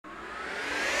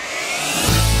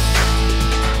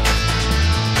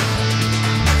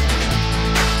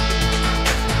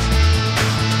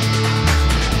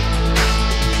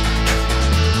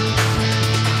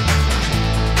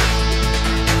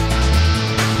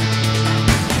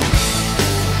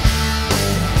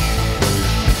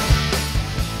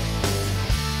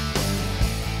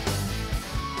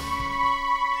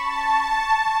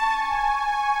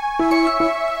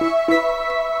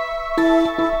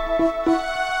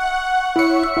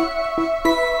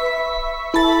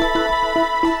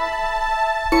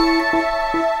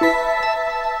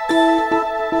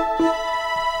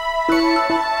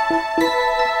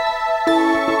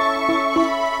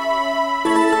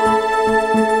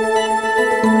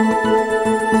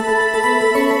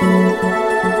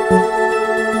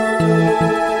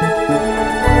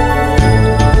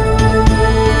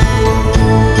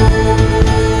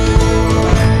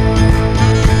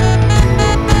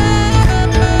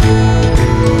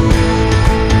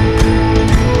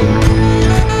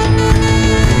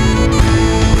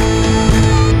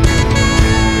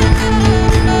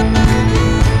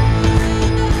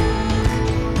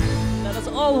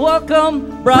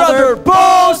Brother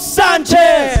Bo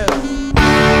Sanchez.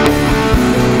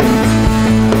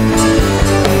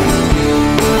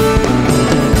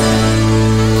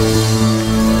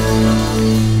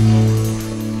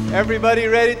 Everybody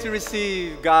ready to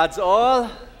receive God's all?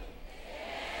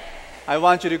 I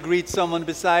want you to greet someone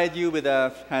beside you with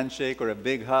a handshake or a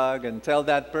big hug and tell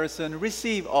that person,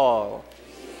 receive all.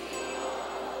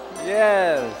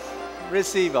 Yes,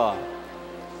 receive all.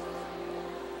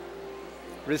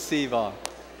 Receive all.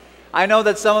 I know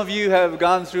that some of you have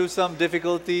gone through some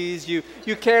difficulties. You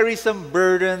carry some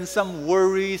burdens, some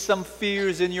worries, some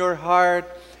fears in your heart.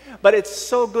 But it's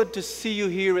so good to see you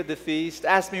here at the feast.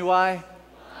 Ask me why?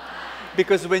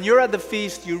 Because when you're at the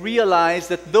feast, you realize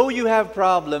that though you have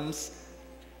problems,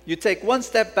 you take one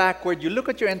step backward, you look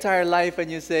at your entire life and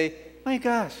you say, my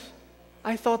gosh,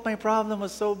 I thought my problem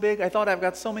was so big. I thought I've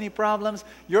got so many problems.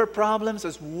 Your problems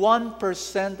is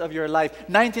 1% of your life.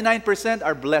 99%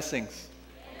 are blessings.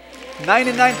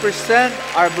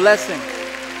 99% are blessings.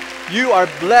 You are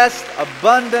blessed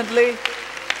abundantly.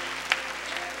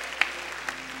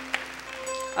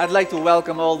 I'd like to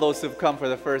welcome all those who've come for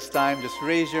the first time. Just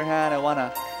raise your hand. I want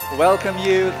to welcome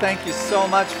you. Thank you so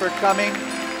much for coming.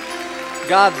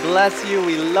 God bless you.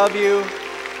 We love you.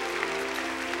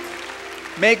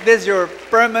 Make this your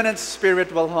permanent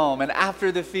spiritual home. And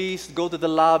after the feast, go to the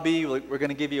lobby. We're going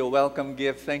to give you a welcome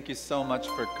gift. Thank you so much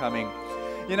for coming.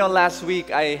 You know, last week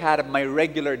I had my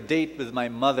regular date with my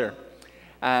mother.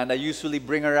 And I usually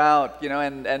bring her out, you know,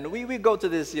 and we go to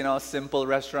this, you know, simple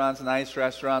restaurants, nice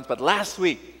restaurants. But last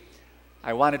week,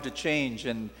 I wanted to change,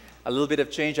 and a little bit of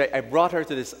change. I brought her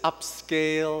to this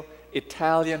upscale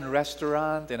Italian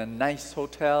restaurant in a nice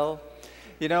hotel,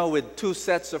 you know, with 2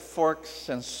 sets of forks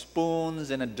and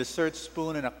spoons, and a dessert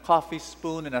spoon, and a coffee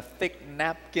spoon, and a thick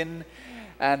napkin,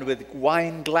 and with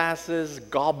wine glasses,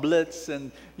 goblets,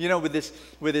 and, you know, with this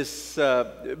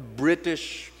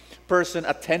British person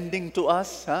attending to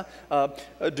us.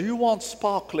 Do you want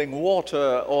sparkling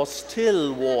water or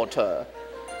still water?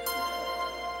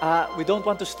 We don't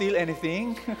want to steal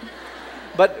anything.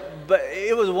 but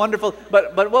it was wonderful.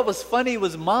 But what was funny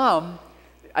was Mom,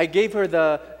 I gave her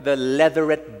the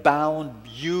leatherette bound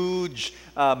huge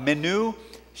menu.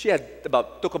 She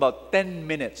took about 10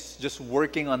 minutes just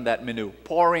working on that menu,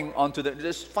 pouring onto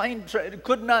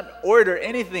could not order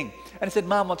anything. And I said,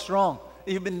 Mom, what's wrong?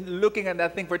 You've been looking at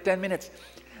that thing for 10 minutes.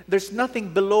 There's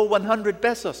nothing below 100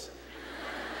 pesos.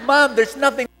 Mom, there's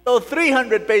nothing below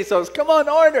 300 pesos. Come on,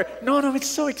 order. No, it's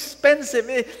so expensive.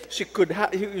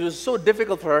 It was so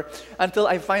difficult for her until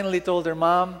I finally told her,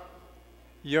 Mom,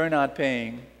 you're not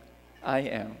paying. I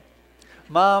am.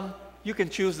 Mom, you can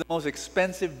choose the most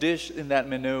expensive dish in that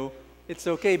menu. It's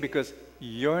okay because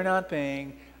you're not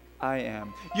paying. I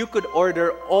am. You could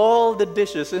order all the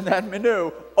dishes in that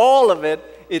menu, all of it.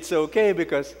 It's okay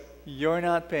because you're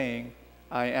not paying.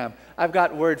 I am. I've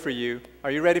got word for you.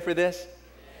 Are you ready for this?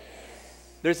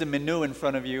 There's a menu in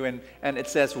front of you, and it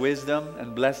says wisdom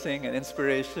and blessing and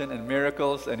inspiration and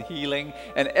miracles and healing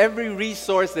and every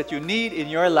resource that you need in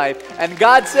your life. And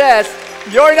God says,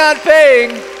 you're not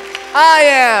paying. I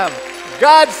am.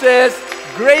 God says,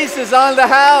 grace is on the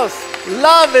house.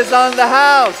 Love is on the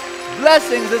house.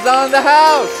 Blessings is on the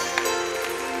house.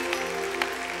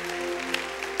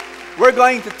 We're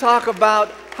going to talk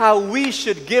about how we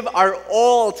should give our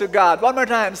all to God. One more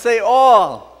time, say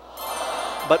all.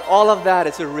 But all of that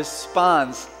is a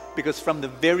response because from the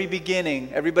very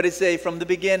beginning, everybody say, from the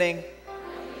beginning,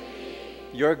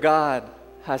 your God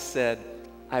has said,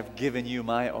 I've given you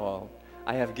my all.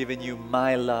 I have given you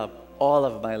my love, all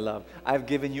of my love. I've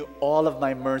given you all of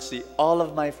my mercy, all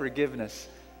of my forgiveness.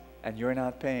 And you're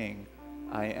not paying.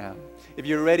 I am. If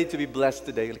you're ready to be blessed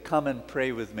today, come and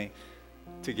pray with me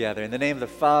together. In the name of the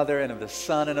Father, and of the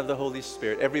Son, and of the Holy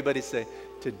Spirit. Everybody say,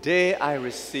 today I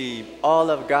receive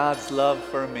all of God's love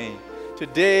for me.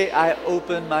 Today I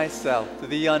open myself to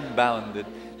the unbounded,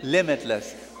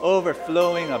 limitless,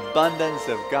 overflowing abundance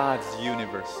of God's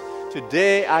universe.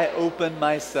 Today I open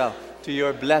myself to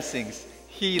your blessings,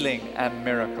 healing, and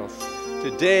miracles.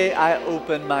 Today I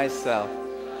open myself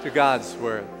to God's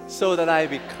Word so that I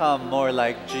become more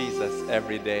like Jesus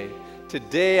every day.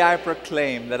 Today I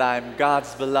proclaim that I'm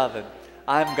God's beloved,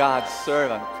 I'm God's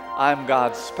servant, I'm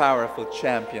God's powerful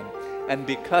champion. And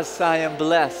because I am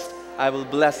blessed, I will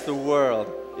bless the world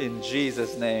in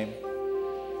Jesus' name.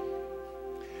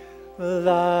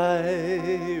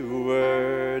 Thy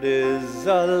word is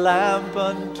a lamp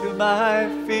unto my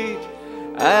feet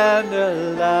and a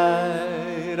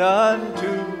light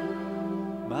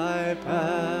unto my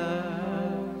path.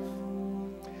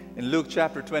 In Luke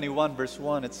chapter 21, verse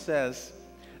 1, it says,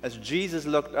 as Jesus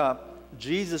looked up,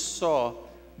 Jesus saw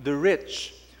the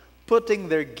rich putting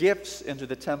their gifts into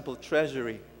the temple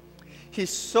treasury, he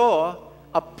saw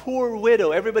a poor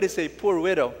widow. Everybody say poor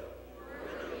widow.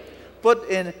 Put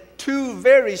in 2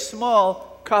 very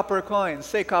small copper coins.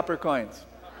 Say copper coins.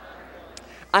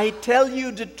 I tell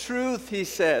you the truth, he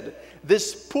said.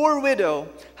 This poor widow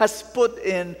has put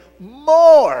in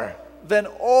more than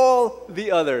all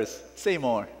the others. Say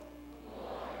more.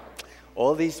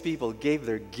 All these people gave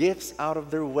their gifts out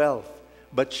of their wealth,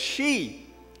 but she,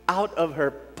 out of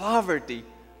her poverty,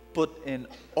 put in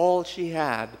all she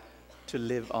had to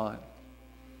live on.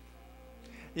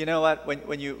 You know what?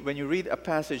 When you read a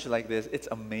passage like this, it's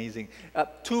amazing.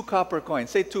 2 copper coins.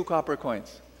 Say 2 copper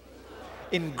coins.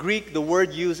 In Greek, the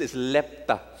word used is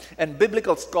lepta. And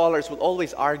biblical scholars will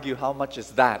always argue how much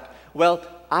is that. Well,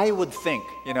 I would think,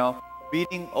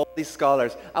 reading all these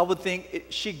scholars, I would think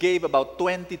she gave about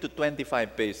 20 to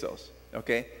 25 pesos.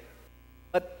 Okay?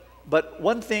 But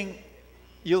one thing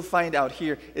you'll find out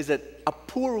here is that a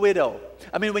poor widow,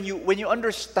 I mean, when you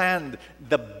understand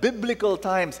the biblical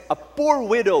times, a poor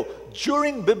widow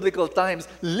during biblical times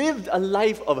lived a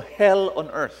life of hell on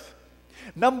earth.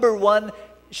 Number one,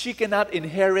 she cannot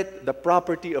inherit the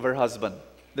property of her husband.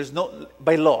 There's no,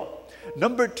 by law.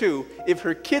 Number two, if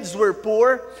her kids were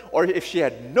poor, or if she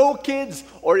had no kids,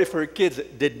 or if her kids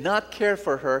did not care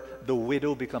for her, the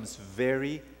widow becomes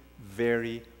very,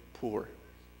 very poor.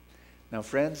 Now,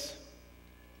 friends,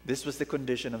 this was the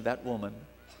condition of that woman,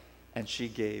 and she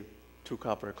gave 2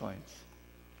 copper coins.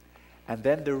 And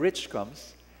then the rich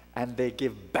comes, and they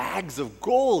give bags of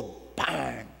gold.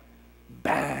 Bang,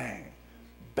 bang,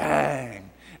 bang.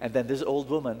 And then this old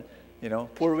woman,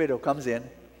 poor widow, comes in,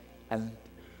 and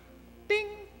ding,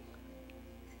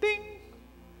 ding,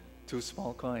 2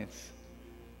 small coins.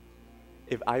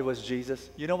 If I was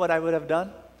Jesus, you know what I would have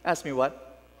done? Ask me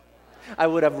what? I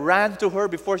would have ran to her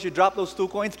before she dropped those 2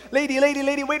 coins. Lady,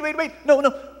 wait.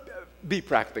 No. Be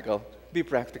practical. Be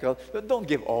practical. Don't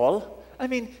give all. I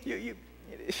mean,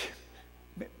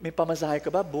 may pamasahe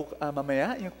ka ba?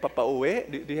 Mamaya, yung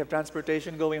papauwi? Do you have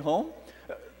transportation going home?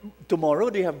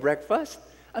 Tomorrow, do you have breakfast?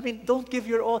 I mean, don't give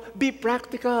your all. Be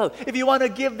practical. If you want to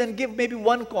give, then give maybe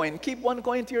 1 coin. Keep 1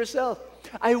 coin to yourself.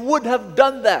 I would have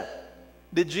done that.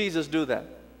 Did Jesus do that?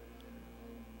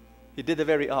 He did the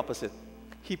very opposite.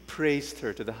 He praised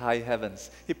her to the high heavens.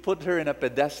 He put her in a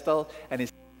pedestal, and he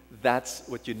said, that's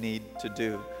what you need to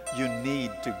do. You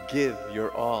need to give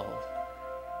your all.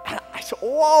 And I said,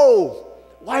 whoa!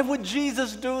 Why would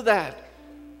Jesus do that?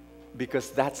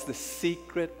 Because that's the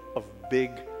secret of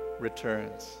big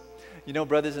returns. You know,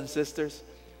 brothers and sisters,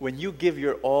 when you give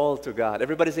your all to God,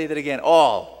 everybody say that again,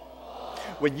 all.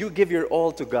 When you give your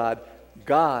all to God,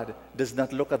 God does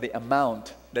not look at the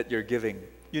amount that you're giving.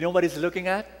 You know what He's looking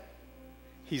at?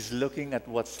 He's looking at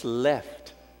what's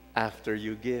left after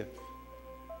you give,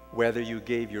 whether you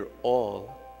gave your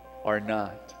all or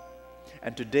not.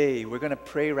 And today, we're going to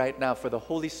pray right now for the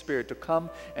Holy Spirit to come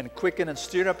and quicken and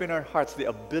stir up in our hearts the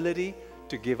ability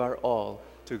to give our all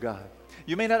to God.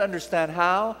 You may not understand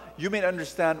how, you may not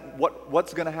understand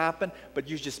what's going to happen, but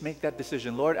you just make that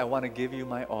decision. Lord, I want to give you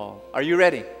my all. Are you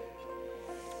ready?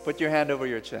 Put your hand over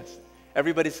your chest.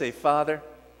 Everybody say, Father,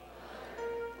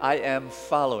 I am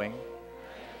following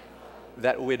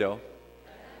that widow.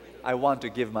 I want to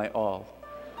give my all.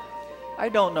 I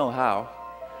don't know how,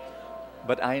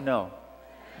 but I know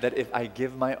that if I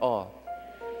give my all,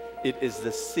 it is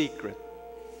the secret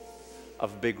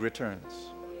of big returns.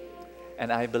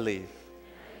 And I believe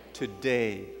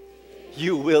today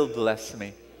you will bless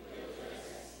me.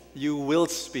 You will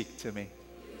speak to me.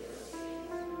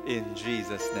 In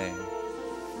Jesus' name.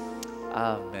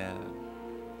 Amen.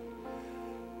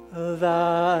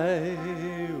 Thy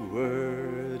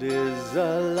word is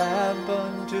a lamp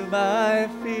unto my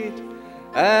feet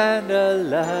and a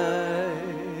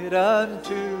light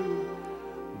unto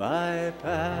my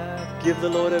path. Give the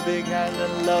Lord a big hand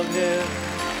and love Him.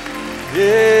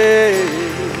 Yay,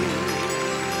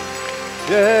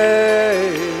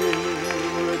 yay,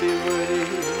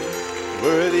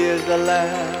 worthy is the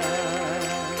Lamb,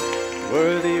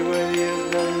 worthy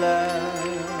is the Lamb.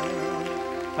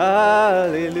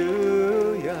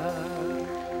 Hallelujah.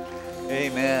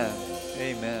 Amen.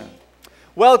 Amen.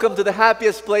 Welcome to the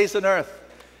happiest place on earth.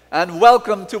 And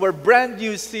welcome to our brand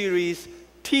new series,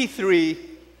 T3,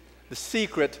 The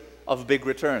Secret of Big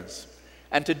Returns.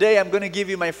 And today I'm going to give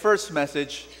you my first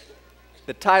message.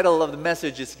 The title of the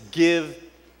message is Give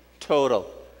Total.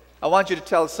 I want you to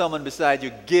tell someone beside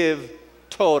you, give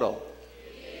total.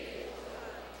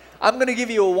 I'm going to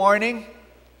give you a warning.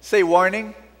 Say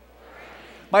warning.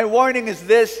 My warning is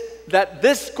this, that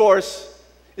this course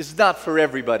is not for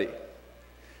everybody.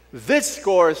 This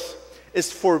course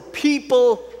is for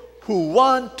people who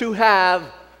want to have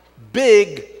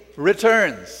big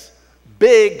returns,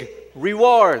 big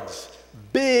rewards,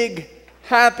 big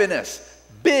happiness,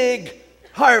 big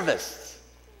harvests.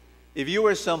 If you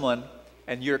are someone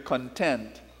and you're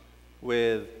content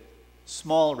with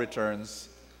small returns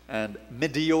and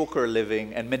mediocre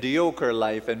living and mediocre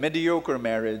life and mediocre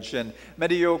marriage and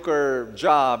mediocre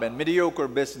job and mediocre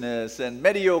business and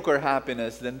mediocre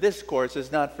happiness, then this course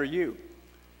is not for you.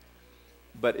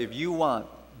 But if you want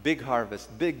big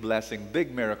harvest, big blessing,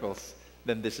 big miracles,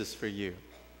 then this is for you.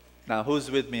 Now,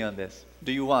 who's with me on this?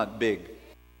 Do you want big?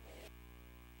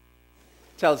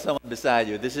 Tell someone beside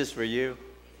you, this is for you.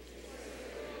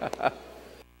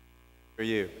 For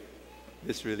you.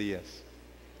 This really is.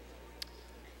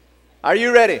 Are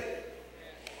you ready?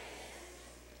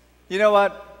 You know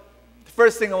what? The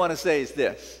first thing I want to say is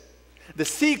this. The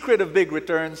secret of big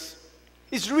returns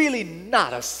is really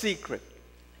not a secret.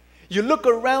 You look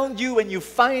around you and you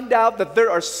find out that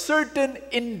there are certain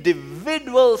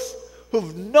individuals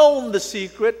who've known the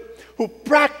secret, who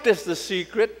practice the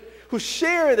secret, who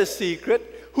share the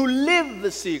secret, who live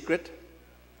the secret.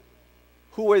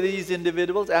 Who are these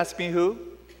individuals? Ask me who?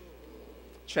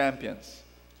 Champions.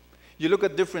 You look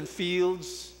at different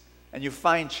fields and you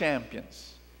find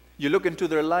champions. You look into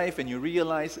their life and you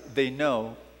realize they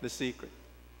know the secret.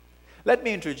 Let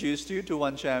me introduce you to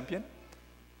one champion,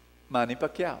 Manny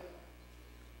Pacquiao.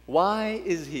 Why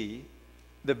is he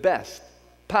the best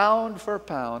pound for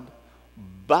pound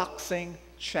boxing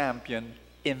champion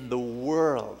in the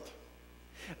world?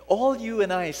 All you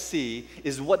and I see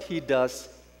is what he does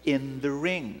in the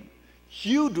ring.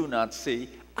 You do not see,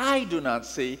 I do not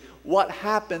see what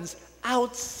happens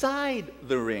outside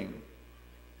the ring.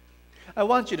 I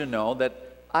want you to know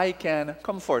that I can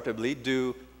comfortably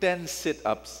do 10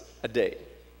 sit-ups a day.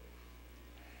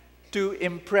 To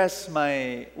impress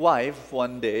my wife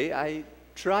one day, I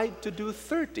tried to do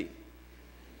 30.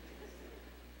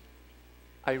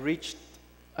 I reached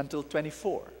until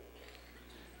 24.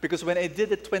 Because when I did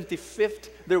the 25th,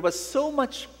 there was so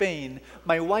much pain,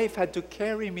 my wife had to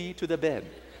carry me to the bed.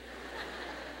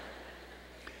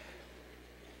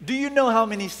 Do you know how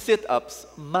many sit-ups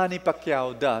Manny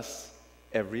Pacquiao does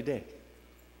every day?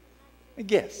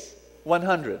 Guess.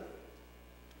 100,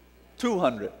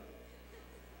 200,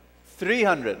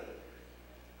 300,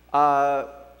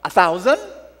 1,000?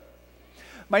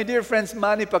 My dear friends,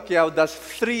 Manny Pacquiao does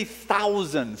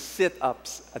 3,000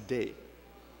 sit-ups a day.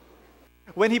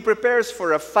 When he prepares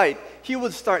for a fight, he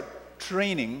would start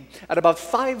training at about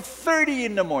 5:30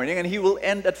 in the morning and he will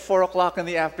end at 4 o'clock in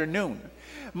the afternoon.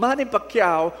 Manny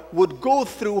Pacquiao would go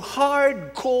through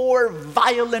hardcore,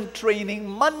 violent training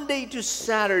Monday to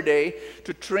Saturday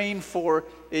to train for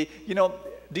a,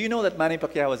 do you know that Manny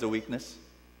Pacquiao has a weakness?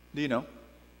 Do you know?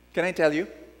 Can I tell you?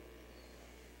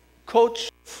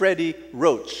 Coach Freddie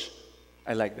Roach,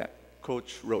 I like that,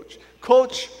 Coach Roach.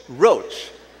 Coach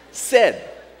Roach said,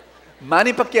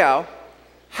 Manny Pacquiao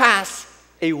has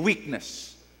a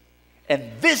weakness. And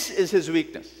this is his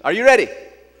weakness. Are you ready?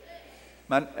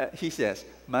 He says,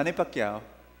 Manny Pacquiao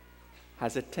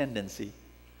has a tendency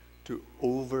to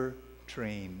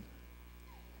overtrain.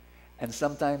 And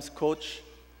sometimes Coach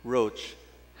Roach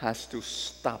has to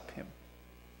stop him.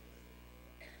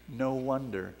 No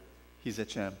wonder he's a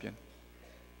champion.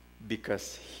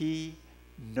 Because he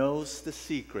knows the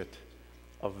secret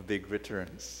of big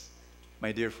returns.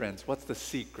 My dear friends, what's the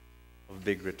secret of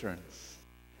big returns?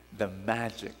 The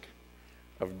magic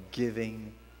of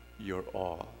giving your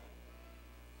all.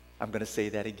 I'm going to say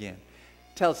that again.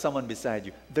 Tell someone beside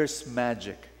you, there's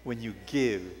magic when you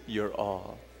give your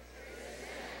all.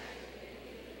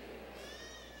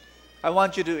 I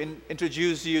want you to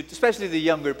introduce you, especially the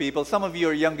younger people. Some of you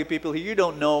are younger people here. You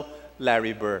don't know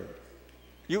Larry Bird.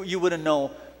 You wouldn't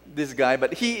know this guy,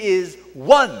 but he is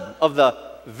one of the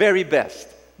very best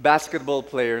basketball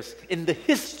players in the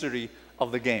history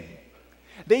of the game.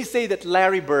 They say that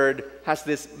Larry Bird has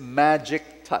this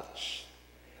magic touch.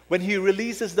 When he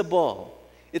releases the ball,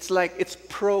 it's like it's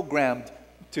programmed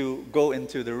to go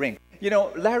into the ring. You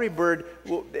know, Larry Bird,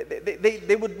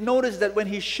 they would notice that when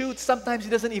he shoots, sometimes he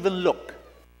doesn't even look,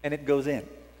 and it goes in.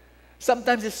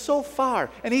 Sometimes it's so far,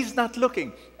 and he's not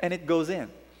looking, and it goes in.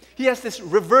 He has this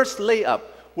reverse layup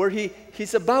where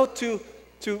he's about to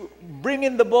bring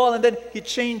in the ball, and then he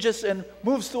changes and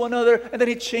moves to another, and then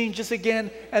he changes again,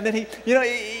 and then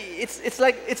it's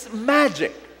like it's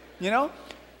magic, you know?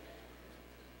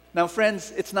 Now,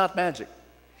 friends, it's not magic.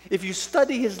 If you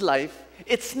study his life,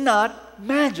 it's not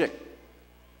magic.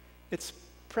 It's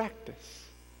practice.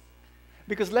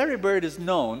 Because Larry Bird is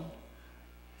known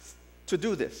to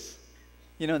do this.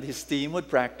 You know, his team would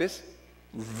practice.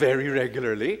 very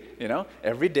regularly,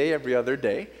 every day, every other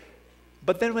day.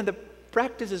 But then when the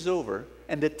practice is over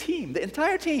and the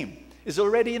entire team, is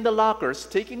already in the lockers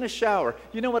taking a shower,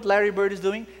 you know what Larry Bird is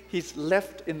doing? He's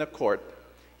left in the court.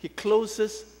 He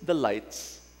closes the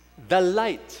lights.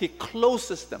 He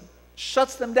closes them,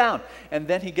 shuts them down, and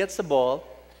then he gets the ball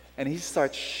and he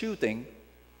starts shooting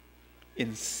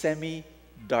in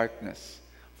semi-darkness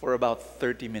for about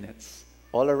 30 minutes,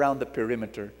 all around the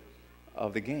perimeter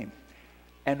of the game.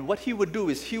 And what he would do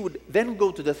is he would then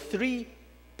go to the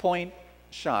three-point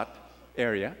shot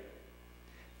area,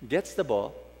 gets the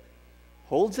ball,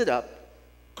 holds it up,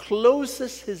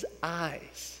 closes his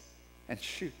eyes, and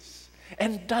shoots.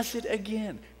 And does it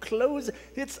again.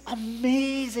 It's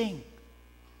amazing.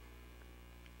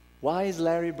 Why is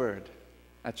Larry Bird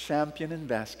a champion in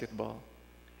basketball?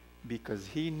 Because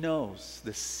he knows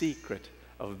the secret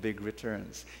of big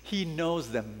returns. He knows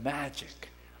the magic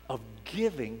of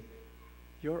giving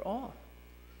your all.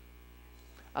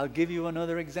 I'll give you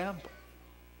another example.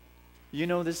 You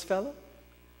know this fellow?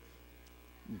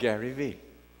 Gary Vee.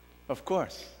 Of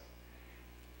course.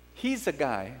 He's a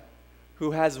guy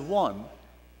who has won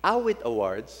Awit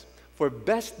Awards for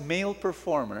Best Male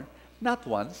Performer not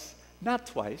once, not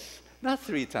twice, not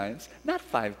 3 times, not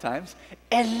 5 times,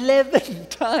 11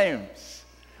 times.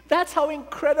 That's how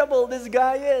incredible this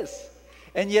guy is.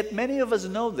 And yet many of us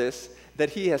know this, that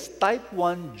he has type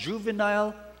 1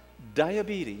 juvenile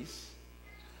diabetes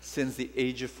since the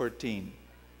age of 14.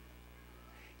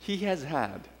 He has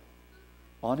had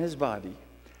on his body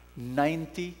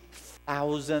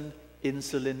 90,000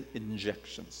 insulin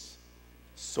injections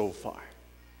so far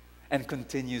and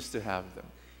continues to have them.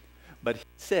 But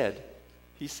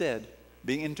he said,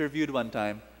 being interviewed one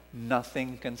time,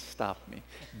 nothing can stop me.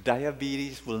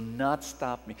 Diabetes will not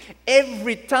stop me.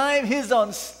 Every time he's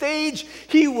on stage,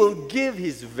 he will give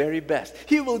his very best.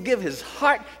 He will give his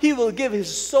heart. He will give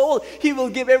his soul. He will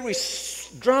give every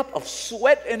drop of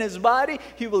sweat in his body.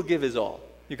 He will give his all.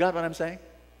 You got what I'm saying?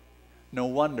 No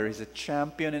wonder he's a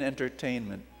champion in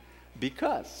entertainment,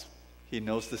 because he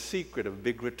knows the secret of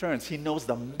big returns. He knows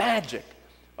the magic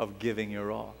of giving your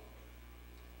all.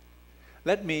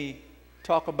 Let me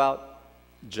talk about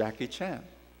Jackie Chan,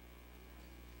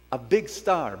 a big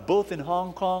star both in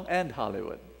Hong Kong and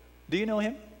Hollywood. Do you know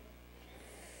him?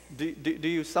 Do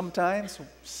you sometimes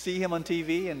see him on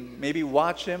TV and maybe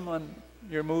watch him on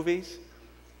your movies?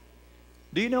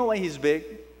 Do you know why he's big?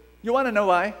 You want to know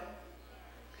why?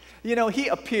 You know, he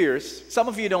appears, some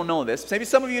of you don't know this, maybe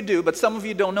some of you do, but some of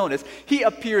you don't know this. He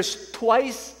appears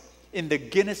twice in the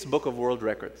Guinness Book of World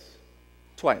Records.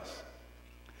 Twice.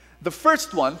 The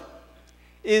first one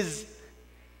is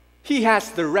he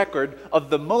has the record of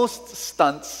the most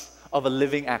stunts of a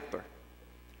living actor.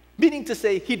 Meaning to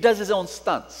say, he does his own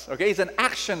stunts. Okay, he's an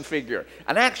action figure,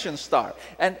 an action star,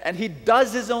 and he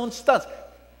does his own stunts.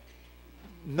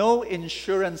 No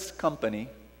insurance company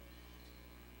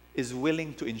is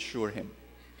willing to insure him.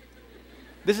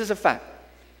 This is a fact.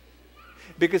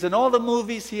 Because in all the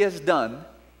movies he has done,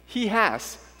 he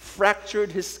has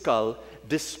fractured his skull,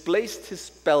 displaced his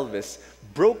pelvis,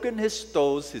 broken his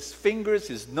toes, his fingers,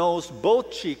 his nose, both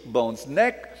cheekbones,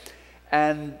 neck.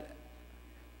 And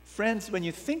friends, when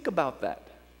you think about that,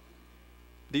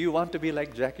 do you want to be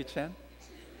like Jackie Chan?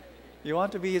 You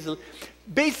want to be his...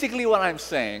 Basically what I'm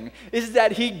saying is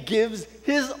that he gives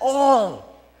his all.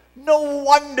 No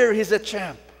wonder he's a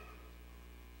champ.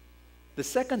 The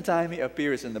second time he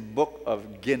appears in the book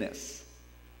of Guinness,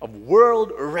 of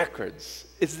world records,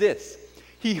 is this.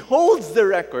 He holds the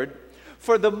record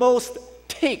for the most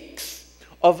takes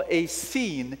of a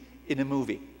scene in a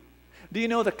movie. Do you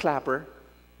know the clapper?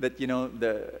 That,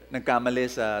 the nagkamali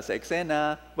sa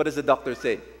eksena. What does the doctor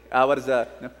say? What is the...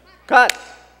 No? Cut!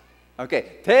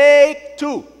 Okay, take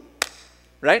 2.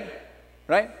 Right?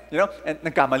 Right? And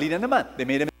nagkamali na naman. They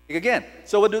made a mistake again.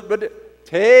 So what do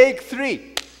take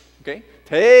 3. Okay?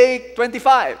 Take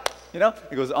 25.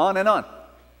 It goes on and on.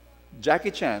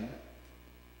 Jackie Chan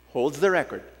holds the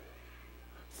record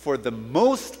for the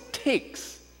most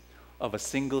takes of a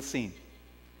single scene.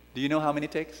 Do you know how many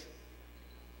takes?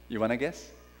 You want to guess?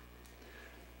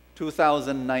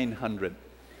 2,900.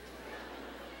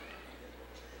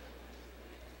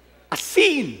 A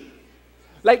scene!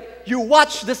 Like, you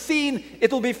watch the scene,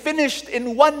 it will be finished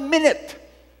in 1 minute.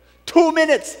 2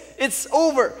 minutes, it's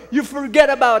over. You forget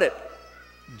about it.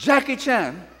 Jackie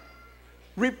Chan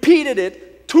repeated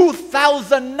it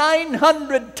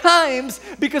 2,900 times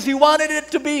because he wanted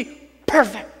it to be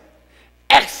perfect,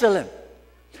 excellent.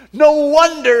 No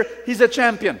wonder he's a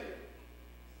champion.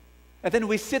 And then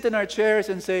we sit in our chairs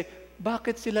and say,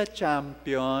 bakit sila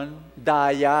champion?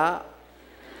 Daya.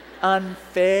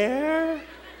 unfair?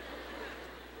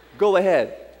 Go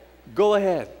ahead. Go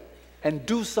ahead and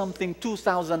do something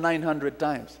 2,900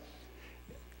 times.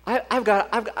 I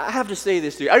have to say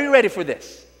this to you. Are you ready for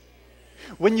this?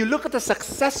 When you look at a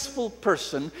successful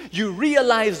person, you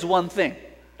realize one thing.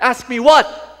 Ask me what?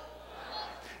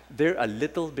 They're a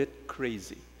little bit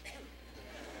crazy.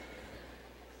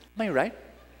 Am I right?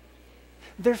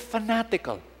 They're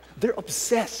fanatical. They're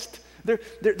obsessed. They're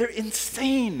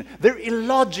insane. They're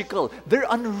illogical. They're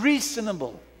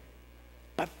unreasonable.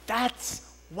 But that's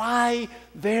why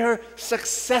they're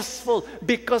successful,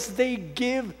 because they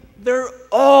give their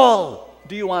all.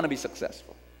 Do you want to be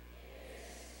successful?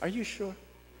 Are you sure?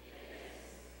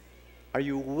 Are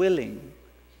you willing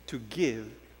to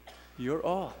give your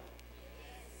all?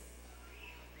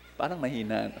 Parang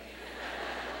mahina.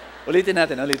 Ulitin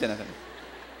natin.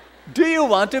 Do you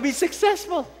want to be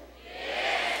successful?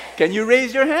 Yes. Can you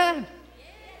raise your hand? Yes.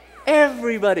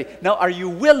 Everybody. Now, are you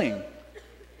willing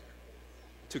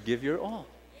to give your all?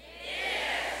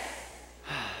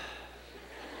 Yes.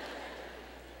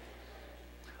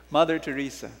 Mother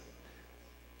Teresa,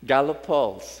 Gallup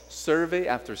polls, survey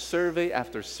after survey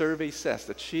after survey says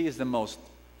that she is the most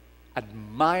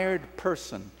admired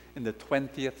person in the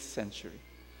 20th century.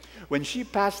 When she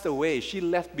passed away, she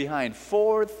left behind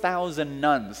 4,000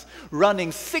 nuns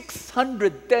running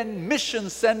 610 mission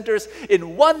centers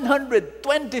in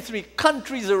 123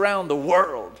 countries around the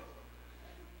world.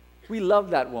 We love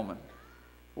that woman.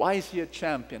 Why is she a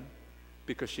champion?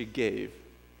 Because she gave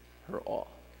her all.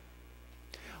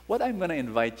 What I'm going to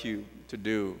invite you to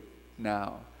do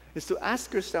now is to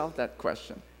ask yourself that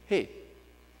question. Hey,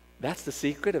 that's the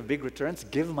secret of big returns?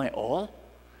 Give my all?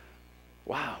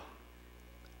 Wow.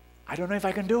 I don't know if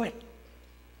I can do it.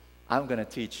 I'm going to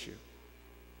teach you.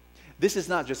 This is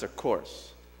not just a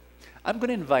course. I'm going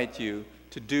to invite you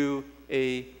to do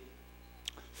a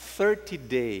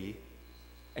 30-day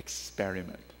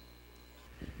experiment.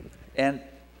 And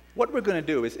what we're going to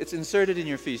do is, it's inserted in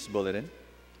your feast bulletin.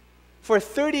 For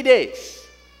 30 days,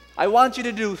 I want you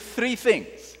to do 3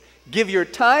 things. Give your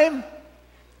time,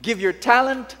 give your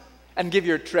talent, and give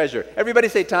your treasure. Everybody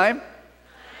say time.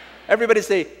 Everybody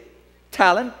say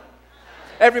talent.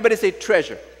 Everybody say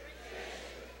treasure.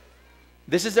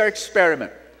 This is our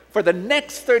experiment. For the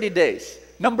next 30 days,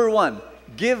 number 1,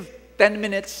 give 10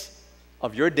 minutes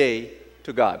of your day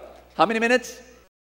to God. How many minutes?